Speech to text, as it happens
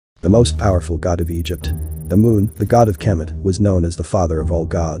The most powerful god of Egypt. Amun, the god of Kemet, was known as the father of all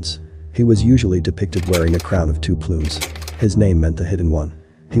gods. He was usually depicted wearing a crown of two plumes. His name meant the hidden one.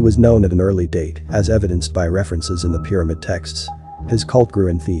 He was known at an early date, as evidenced by references in the pyramid texts. His cult grew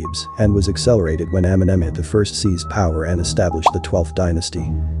in Thebes and was accelerated when Amenemhet I seized power and established the 12th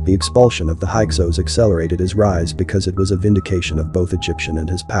dynasty. The expulsion of the Hyksos accelerated his rise because it was a vindication of both Egyptian and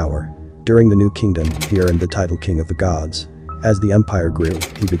his power. During the New Kingdom, he earned the title King of the Gods. As the empire grew,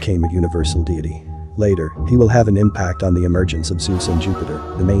 he became a universal deity. Later, he will have an impact on the emergence of Zeus and Jupiter,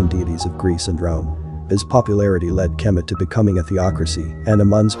 the main deities of Greece and Rome. His popularity led Kemet to becoming a theocracy, and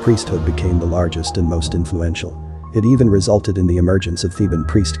Amun's priesthood became the largest and most influential. It even resulted in the emergence of Theban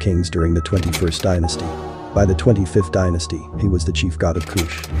priest kings during the 21st dynasty. By the 25th dynasty, he was the chief god of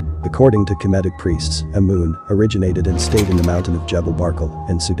Kush. According to Kemetic priests, Amun originated and stayed in the mountain of Jebel Barkal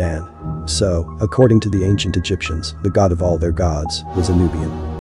in Sudan. So, according to the ancient Egyptians, the god of all their gods was a Nubian.